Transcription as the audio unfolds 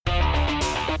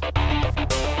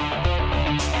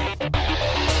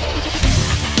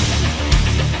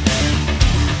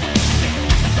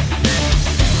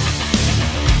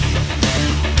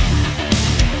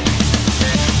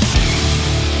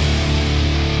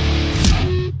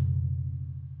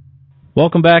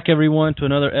Welcome back, everyone, to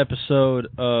another episode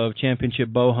of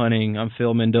Championship Bow Hunting. I'm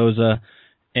Phil Mendoza,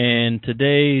 and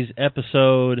today's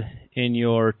episode in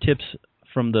your tips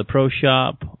from the pro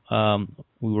shop,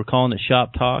 we were calling it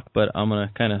Shop Talk, but I'm going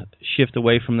to kind of shift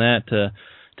away from that to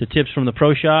tips from the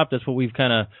pro shop. That's what we've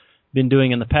kind of been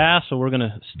doing in the past, so we're going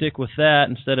to stick with that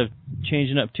instead of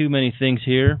changing up too many things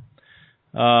here.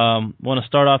 Want to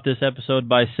start off this episode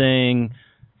by saying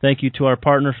thank you to our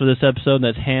partner for this episode, and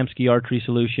that's Hamskea Archery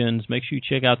Solutions. Make sure you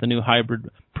check out the new Hybrid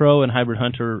Pro and Hybrid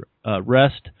Hunter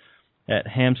rest at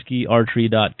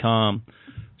hamskeaarchery.com.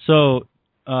 So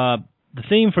the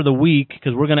theme for the week,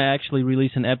 because we're going to actually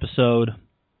release an episode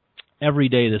every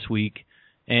day this week,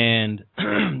 and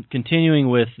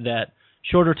continuing with that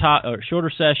shorter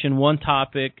session, one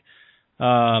topic.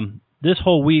 This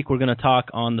whole week we're going to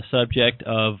talk on the subject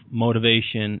of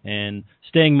motivation and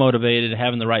staying motivated,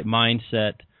 having the right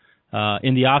mindset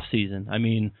in the off season. I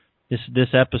mean, this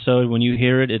episode, when you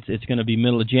hear it, it's going to be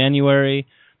middle of January.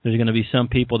 There's going to be some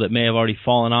people that may have already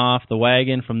fallen off the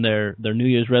wagon from their New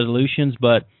Year's resolutions,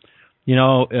 but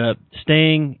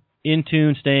staying in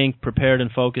tune, staying prepared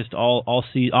and focused off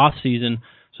season,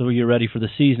 so you're ready for the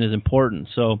season, is important.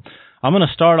 So I'm going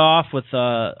to start off with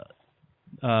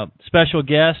special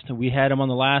guest. We had him on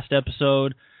the last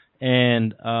episode,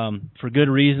 and for good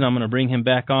reason, I'm going to bring him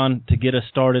back on to get us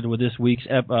started with this week's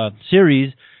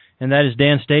series, and that is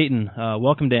Dan Staton.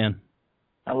 Welcome, Dan.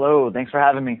 Hello. Thanks for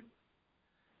having me.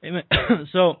 Amen.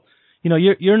 So,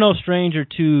 you're no stranger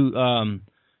to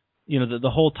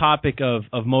the whole topic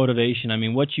of motivation. I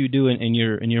mean, what you do in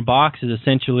your box is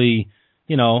essentially,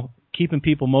 keeping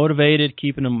people motivated,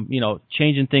 keeping them,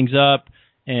 changing things up,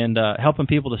 and helping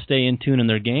people to stay in tune in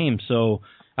their game. So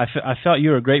I felt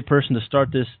you were a great person to start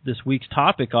this week's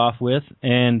topic off with.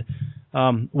 And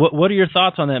what are your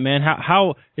thoughts on that, man?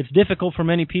 How it's difficult for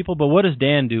many people, but what does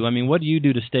Dan do? I mean, what do you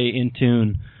do to stay in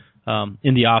tune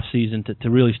in the off season to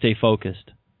really stay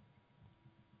focused?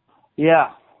 Yeah.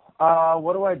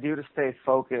 What do I do to stay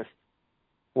focused?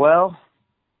 Well,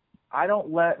 I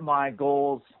don't let my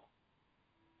goals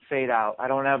fade out. I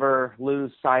don't ever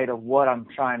lose sight of what I'm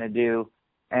trying to do.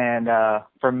 And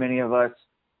for many of us,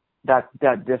 that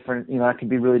different, that can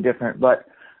be really different. But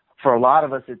for a lot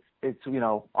of us, it's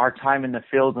our time in the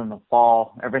field in the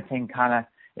fall. Everything kind of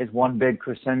is one big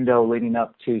crescendo leading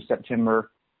up to September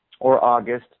or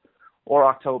August or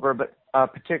October, but a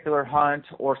particular hunt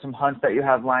or some hunts that you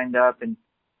have lined up,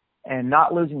 and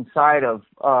not losing sight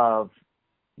of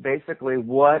basically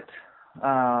what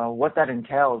that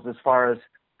entails as far as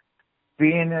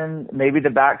being in maybe the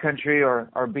backcountry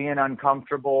or being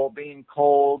uncomfortable, being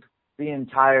cold, being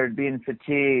tired, being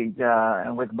fatigued,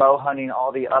 and with bow hunting,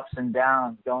 all the ups and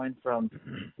downs, going from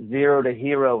zero to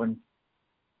hero in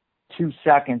 2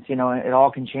 seconds, it all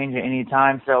can change at any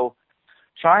time. So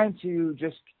trying to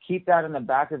just keep that in the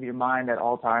back of your mind at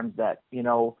all times, that,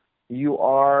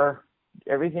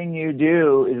 everything you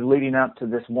do is leading up to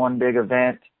this one big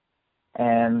event.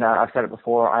 And I've said it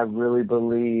before, I really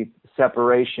believe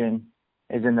separation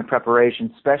is in the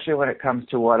preparation, especially when it comes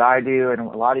to what I do and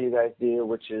what a lot of you guys do,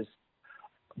 which is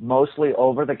mostly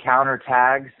over-the-counter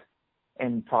tags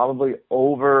and probably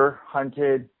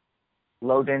over-hunted,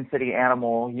 low-density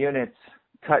animal units,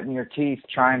 cutting your teeth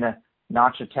trying to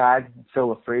notch a tag and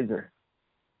fill a freezer.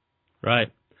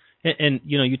 Right. And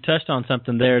you touched on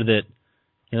something there that,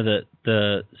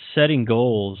 the setting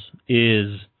goals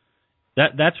is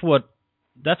that's what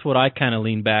I kind of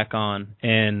lean back on.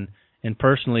 And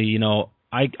personally,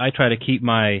 I try to keep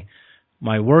my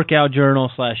workout journal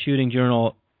 / shooting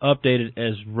journal updated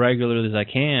as regularly as I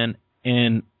can.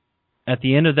 And at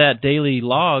the end of that daily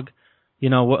log,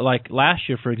 like last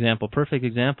year, for example, perfect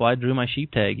example, I drew my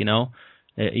sheep tag,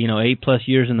 8+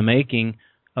 years in the making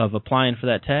of applying for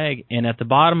that tag. And at the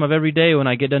bottom of every day when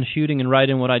I get done shooting and write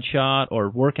in what I'd shot or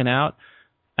working out,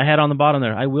 I had on the bottom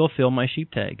there, I will fill my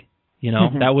sheep tag.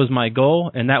 That was my goal,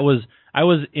 and I was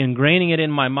ingraining it in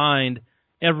my mind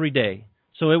every day.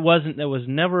 So it was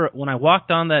never, when I walked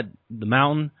on the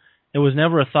mountain, it was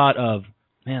never a thought of,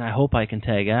 man, I hope I can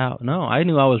tag out. No, I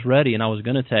knew I was ready and I was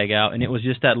going to tag out, and it was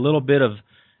just that little bit of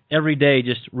every day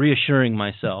just reassuring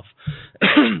myself.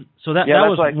 So that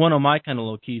was like one of my kind of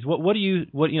little keys. What do you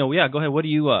go ahead. What do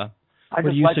you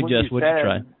suggest? What do you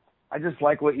try? I just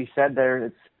like what you said there.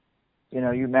 It's,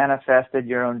 you manifested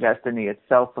your own destiny. It's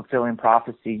self-fulfilling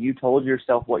prophecy. You told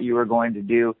yourself what you were going to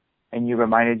do, and you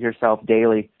reminded yourself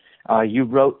daily. You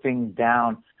wrote things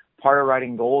down. Part of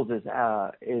writing goals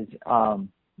is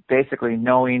basically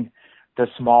knowing the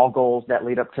small goals that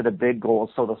lead up to the big goals.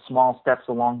 So the small steps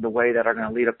along the way that are going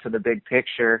to lead up to the big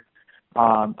picture.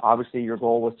 Obviously, your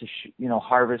goal was to,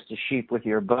 harvest a sheep with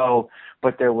your bow,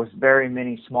 but there was very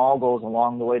many small goals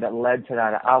along the way that led to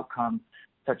that outcome,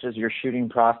 such as your shooting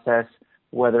process,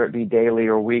 whether it be daily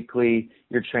or weekly,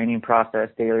 your training process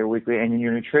daily or weekly, and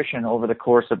your nutrition over the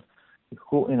course of,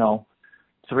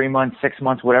 3 months, 6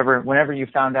 months, whatever. Whenever you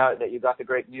found out that you got the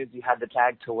great news, you had the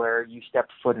tag to where you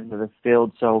stepped foot into the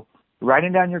field. So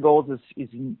writing down your goals is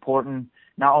important,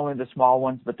 not only the small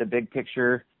ones, but the big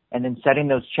picture, and then setting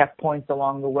those checkpoints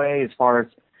along the way as far as,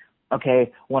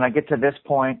 okay, when I get to this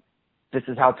point, this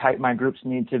is how tight my groups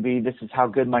need to be. This is how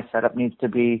good my setup needs to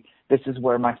be. This is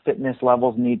where my fitness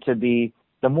levels need to be.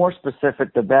 The more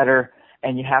specific, the better.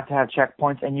 And you have to have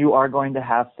checkpoints, and you are going to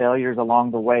have failures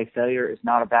along the way. Failure is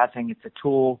not a bad thing. It's a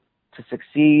tool to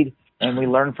succeed, and we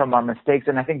learn from our mistakes.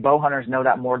 And I think bow hunters know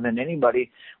that more than anybody.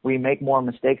 We make more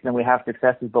mistakes than we have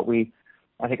successes, but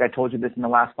I think I told you this in the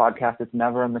last podcast, it's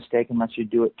never a mistake unless you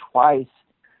do it twice.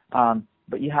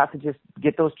 But you have to just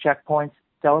get those checkpoints,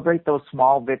 celebrate those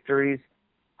small victories,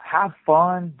 have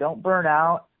fun, don't burn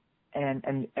out, and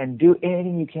do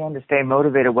anything you can to stay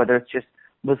motivated, whether it's just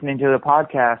listening to the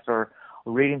podcast or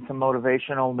reading some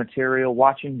motivational material,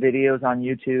 watching videos on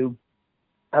YouTube.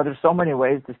 There's so many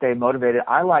ways to stay motivated.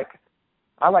 I like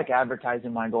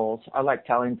advertising my goals. I like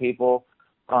telling people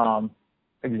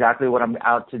exactly what I'm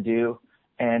out to do,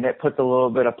 and it puts a little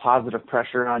bit of positive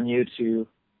pressure on you to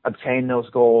obtain those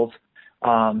goals.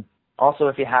 Also,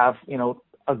 if you have,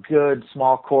 a good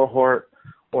small cohort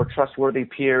or trustworthy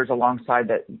peers alongside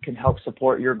that can help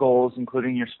support your goals,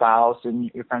 including your spouse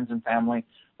and your friends and family,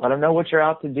 let them know what you're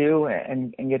out to do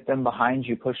and get them behind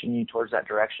you, pushing you towards that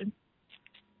direction.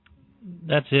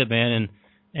 That's it, man.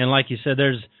 And like you said,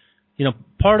 there's,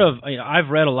 I've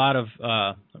read a lot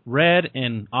of, read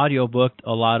and audiobooked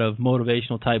a lot of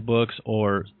motivational type books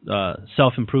or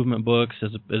self-improvement books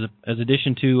as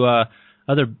addition to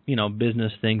other,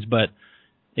 business things. But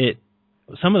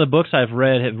some of the books I've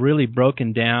read have really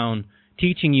broken down,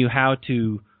 teaching you how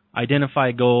to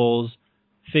identify goals,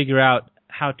 figure out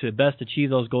how to best achieve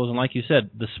those goals. And like you said,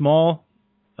 the small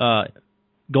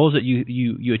goals that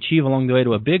you achieve along the way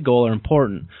to a big goal are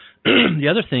important. The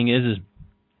other thing is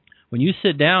when you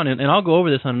sit down, and I'll go over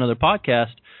this on another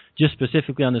podcast, just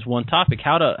specifically on this one topic,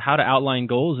 how to outline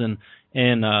goals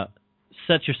and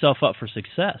set yourself up for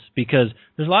success, because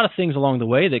there's a lot of things along the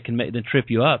way that can trip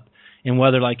you up. And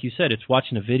whether, like you said, it's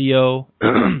watching a video,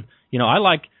 I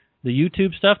like the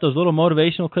YouTube stuff, those little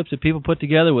motivational clips that people put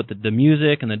together with the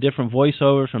music and the different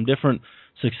voiceovers from different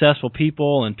successful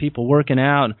people and people working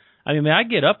out. I mean, I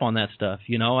get up on that stuff,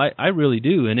 I really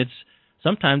do. And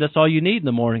sometimes that's all you need in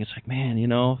the morning. It's like, man, the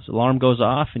alarm goes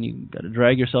off and you got to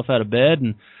drag yourself out of bed,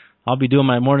 and I'll be doing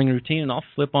my morning routine and I'll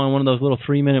flip on one of those little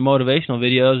 3-minute motivational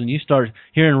videos, and you start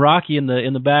hearing Rocky in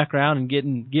the background and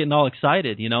getting all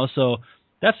excited, So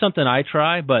that's something I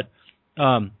try. But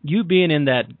you being in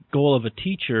that goal of a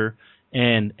teacher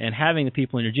and having the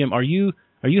people in your gym, are you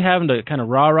having to kind of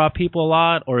rah-rah people a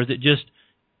lot, or is it just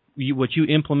what you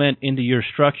implement into your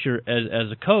structure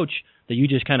as a coach that you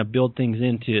just kind of build things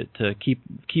into to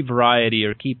keep variety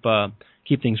or keep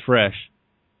things fresh?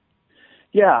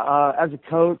 Yeah, as a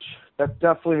coach, that's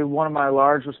definitely one of my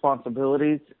large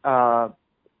responsibilities. There's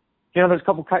a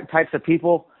couple types of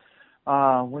people.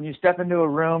 When you step into a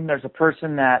room, there's a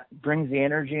person that brings the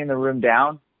energy in the room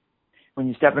down. When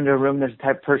you step into a room, there's a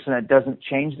type of person that doesn't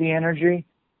change the energy.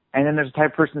 And then there's a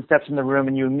type of person that steps in the room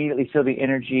and you immediately feel the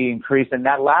energy increase. And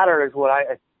that latter is what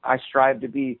I strive to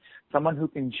be, someone who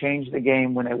can change the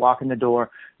game when they walk in the door,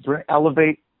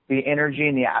 elevate the energy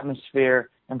and the atmosphere,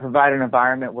 and provide an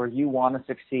environment where you want to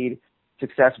succeed.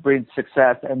 Success breeds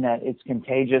success, and that it's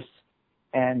contagious.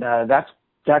 And that's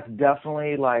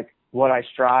definitely like what I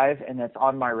strive, and that's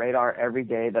on my radar every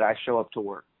day that I show up to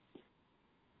work.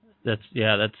 That's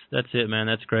it, man.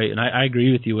 That's great. And I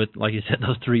agree with you with, like you said,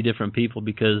 those 3 different people,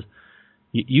 because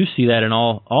you see that in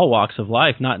all walks of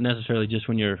life, not necessarily just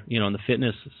when you're, on the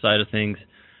fitness side of things.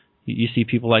 You see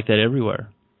people like that everywhere.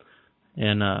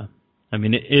 And, I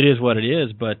mean, it is what it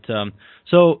is. But,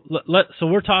 so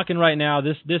we're talking right now,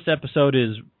 this episode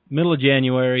is middle of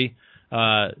January,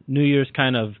 New Year's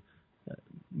kind of,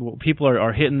 people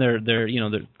are hitting their they're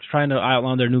trying to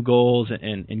outline their new goals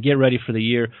and get ready for the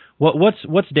year.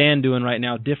 What's Dan doing right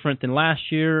now different than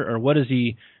last year, or what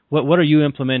are you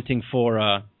implementing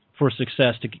for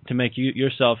success to make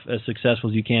yourself as successful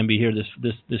as you can be here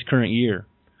this current year?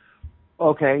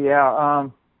 Okay, yeah,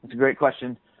 it's a great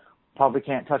question. Probably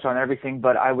can't touch on everything,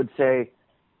 but I would say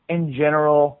in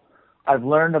general, I've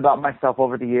learned about myself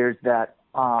over the years that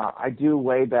I do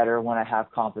way better when I have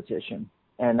competition,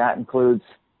 and that includes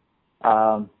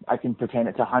I can pertain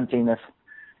it to hunting.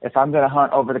 if I'm going to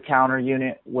hunt over-the-counter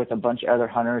unit with a bunch of other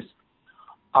hunters,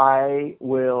 I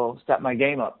will step my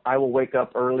game up. I will wake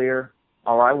up earlier,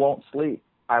 or I won't sleep.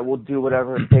 I will do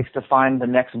whatever it takes to find the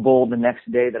next bull the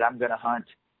next day that I'm going to hunt.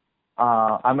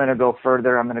 I'm going to go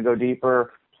further. I'm going to go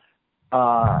deeper.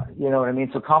 You know what I mean?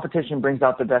 So competition brings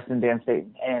out the best in Dan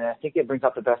Staton, and I think it brings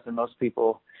out the best in most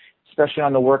people, especially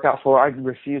on the workout floor. I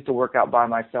refuse to work out by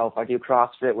myself. I do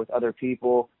CrossFit with other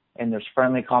people, and there's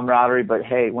friendly camaraderie. But,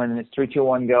 hey, when it's 3, 2,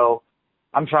 1, go,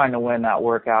 I'm trying to win that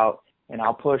workout, and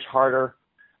I'll push harder,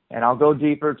 and I'll go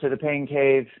deeper to the pain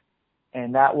cave,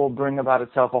 and that will bring about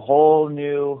itself a whole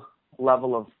new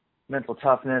level of mental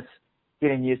toughness,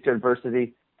 getting used to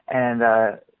adversity, and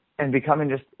becoming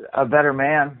just a better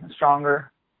man,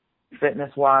 stronger,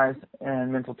 fitness-wise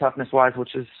and mental toughness-wise,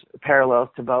 which is parallels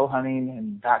to bow hunting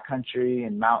and backcountry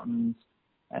and mountains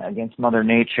and against Mother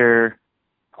Nature,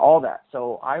 all that.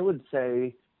 So I would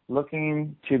say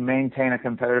looking to maintain a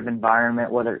competitive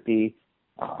environment, whether it be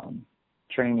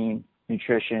training,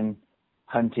 nutrition,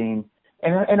 hunting,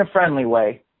 in a friendly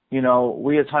way. You know,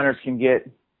 we as hunters can get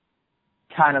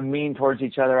kind of mean towards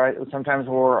each other. Sometimes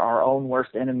we're our own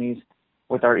worst enemies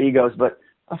with our egos, but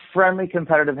a friendly,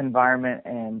 competitive environment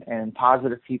and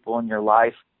positive people in your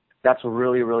life, that's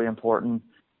really, really important.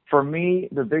 For me,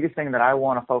 the biggest thing that I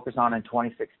want to focus on in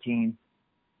 2016,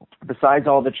 besides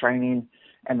all the training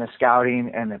and the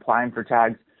scouting and applying for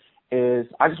tags, is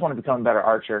I just want to become a better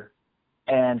archer.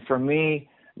 And for me,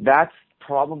 that's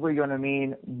probably going to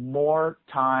mean more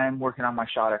time working on my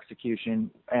shot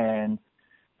execution. And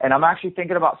I'm actually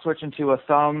thinking about switching to a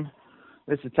thumb.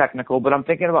 This is technical, but I'm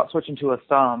thinking about switching to a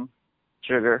thumb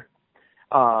trigger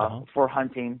for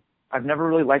hunting. I've never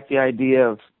really liked the idea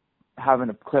of having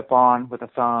a clip on with a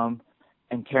thumb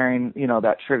and carrying, you know,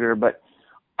 that trigger, but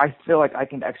I feel like I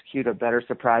can execute a better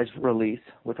surprise release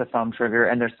with a thumb trigger,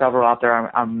 and there's several out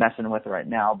there I'm messing with right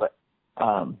now, but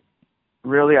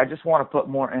really I just want to put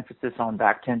more emphasis on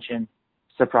back tension,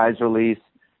 surprise release.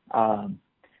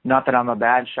 Not that I'm a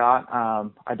bad shot.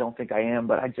 I don't think I am,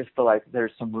 but I just feel like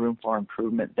there's some room for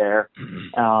improvement there.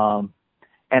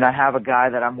 And I have a guy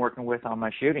that I'm working with on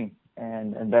my shooting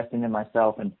and investing in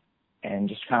myself and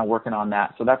just kind of working on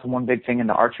that. So that's one big thing in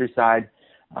the archery side.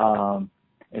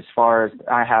 As far as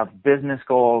I have business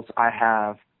goals, I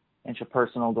have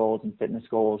interpersonal goals and fitness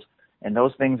goals. And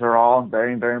those things are all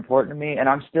very, very important to me. And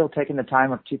I'm still taking the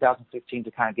time of 2015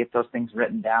 to kind of get those things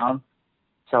written down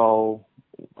so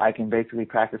I can basically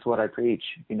practice what I preach,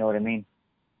 if you know what I mean.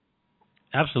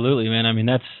 Absolutely, man. I mean,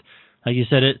 that's, like you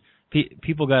said,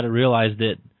 people got to realize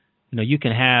that, you know, you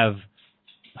can have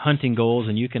hunting goals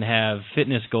and you can have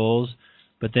fitness goals,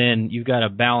 but then you've got to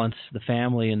balance the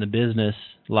family and the business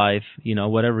life, you know,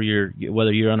 whether you're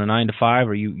on a 9 to 5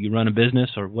 or you run a business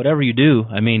or whatever you do.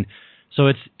 I mean, so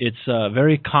it's a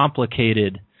very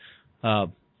complicated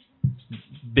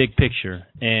big picture,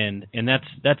 and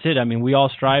that's it. I mean, we all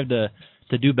strive to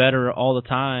do better all the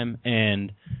time,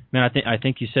 and man, I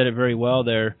think you said it very well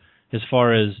there as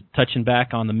far as touching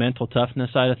back on the mental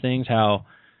toughness side of things,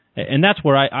 and that's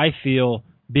where I feel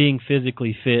being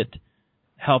physically fit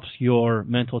helps your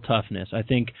mental toughness. I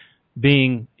think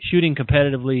shooting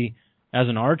competitively as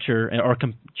an archer or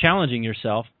challenging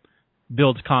yourself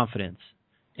builds confidence,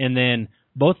 and then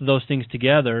both of those things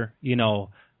together, you know,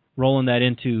 rolling that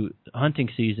into hunting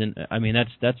season, I mean,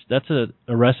 that's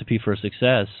a recipe for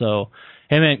success. So,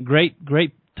 hey man, great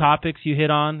topics you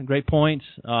hit on, great points.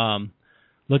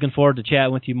 Looking forward to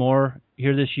chatting with you more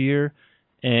here this year,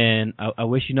 and I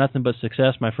wish you nothing but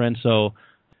success, my friend. So,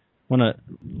 want to,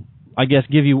 I guess,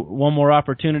 give you one more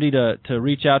opportunity to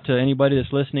reach out to anybody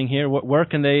that's listening here. Where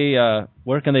can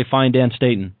they find Dan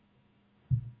Staton?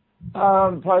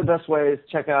 Probably the best way is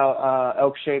check out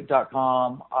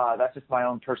elkshape.com. That's just my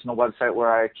own personal website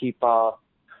where I keep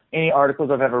any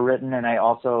articles I've ever written, and I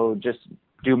also just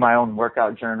do my own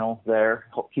workout journal there.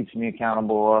 Keeps me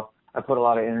accountable. I put a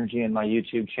lot of energy in my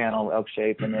YouTube channel, Elk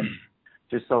Shape, and then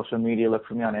just social media. Look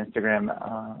for me on Instagram.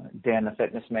 Dan the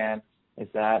Fitness Man is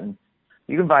that, and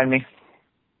you can find me.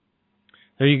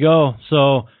 There you go.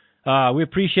 So we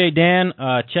appreciate Dan.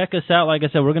 Check us out. Like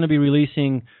I said, we're going to be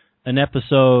releasing an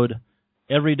episode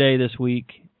every day this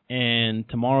week, and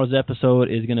tomorrow's episode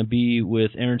is going to be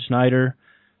with Aaron Snyder.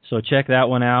 So check that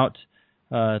one out.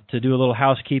 To do a little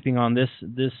housekeeping on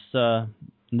this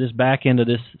back end of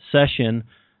this session,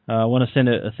 I want to send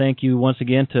a thank you once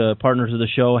again to partners of the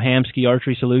show, Hamsky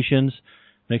Archery Solutions.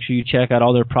 Make sure you check out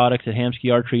all their products at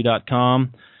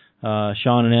hamskyarchery.com.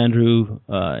 Sean and Andrew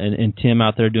and Tim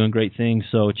out there doing great things,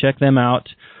 so check them out.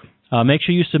 Make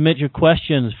sure you submit your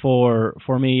questions for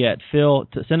me at Phil.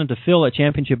 Send them to Phil at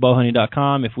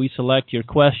championshipbowhunting.com. If we select your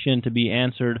question to be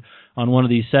answered on one of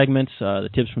these segments, the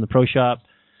Tips from the Pro Shop,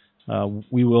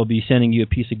 we will be sending you a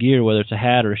piece of gear, whether it's a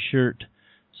hat or a shirt.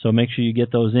 So make sure you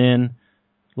get those in.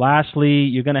 Lastly,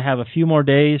 you're going to have a few more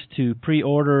days to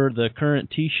pre-order the current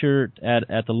T-shirt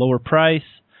at the lower price.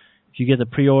 If you get the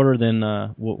pre-order, then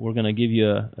we're going to give you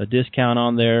a discount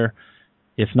on there.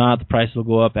 If not, the price will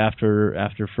go up after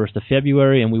 1st of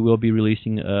February, and we will be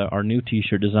releasing our new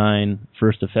T-shirt design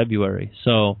 1st of February.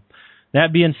 So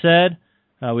that being said,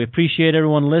 we appreciate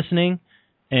everyone listening,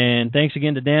 and thanks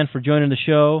again to Dan for joining the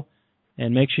show.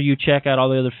 And make sure you check out all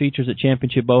the other features at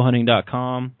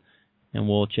championshipbowhunting.com, and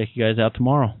we'll check you guys out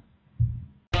tomorrow.